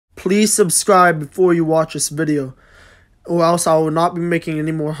Please subscribe before you watch this video, or else I will not be making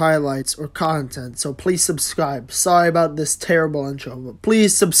any more highlights or content. So please subscribe. Sorry about this terrible intro, but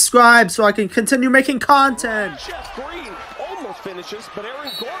please subscribe so I can continue making content. Jeff Green almost finishes, but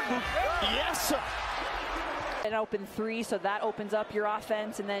Aaron Gordon, yes, sir. An open three, so that opens up your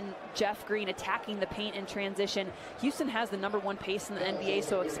offense, and then Jeff Green attacking the paint in transition. Houston has the #1 pace in the NBA,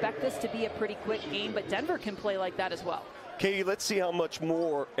 so expect this to be a pretty quick game, but Denver can play like that as well. Katie, let's see how much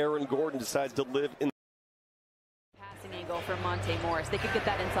more Aaron Gordon decides to live in. Passing angle from Monte Morris. They could get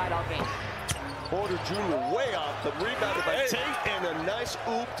that inside all game. Porter Jr. way off, the rebounded by Tate, and a nice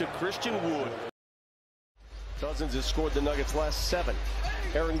oop to Christian Wood. Cousins has scored the Nuggets' last 7.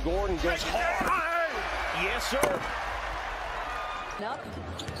 Aaron Gordon goes hard. Yes, sir. Nope.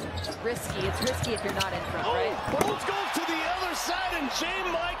 Risky. It's risky if you're not in front, right? Bones goes to the other side, and J.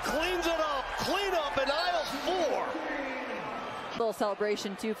 Mike cleans it up. Clean up in aisle 4. Little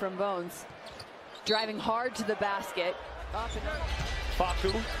celebration, too, from Bones. Driving hard to the basket. Up and up.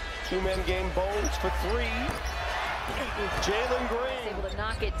 Facu, 2-man game. Bones for 3. Jalen Green Able to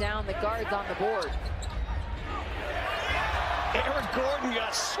knock it down. The guards on the board. Aaron Gordon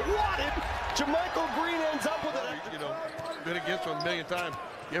got swatted. Jermichael Green ends up with it. You know, been against him a million times.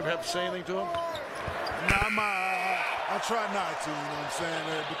 You ever have to say anything to him? Nah, I try not to, you know what I'm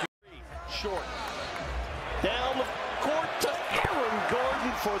saying? Short. Down the court to Aaron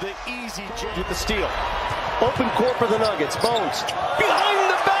Gordon for the easy jam. With the steal. Open court for the Nuggets. Bones. Behind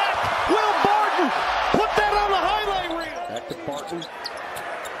the back. Will Barton. Put that on the highlight reel. Back to Barton.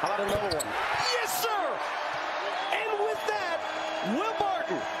 How about another one? Yes, sir. And with that, Will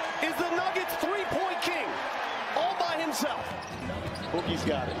Barton is the Nuggets 3-point king. All by himself. Boogie's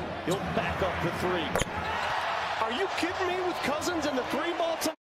got it. He'll back up the 3. Are you kidding me with Cousins and the 3-ball?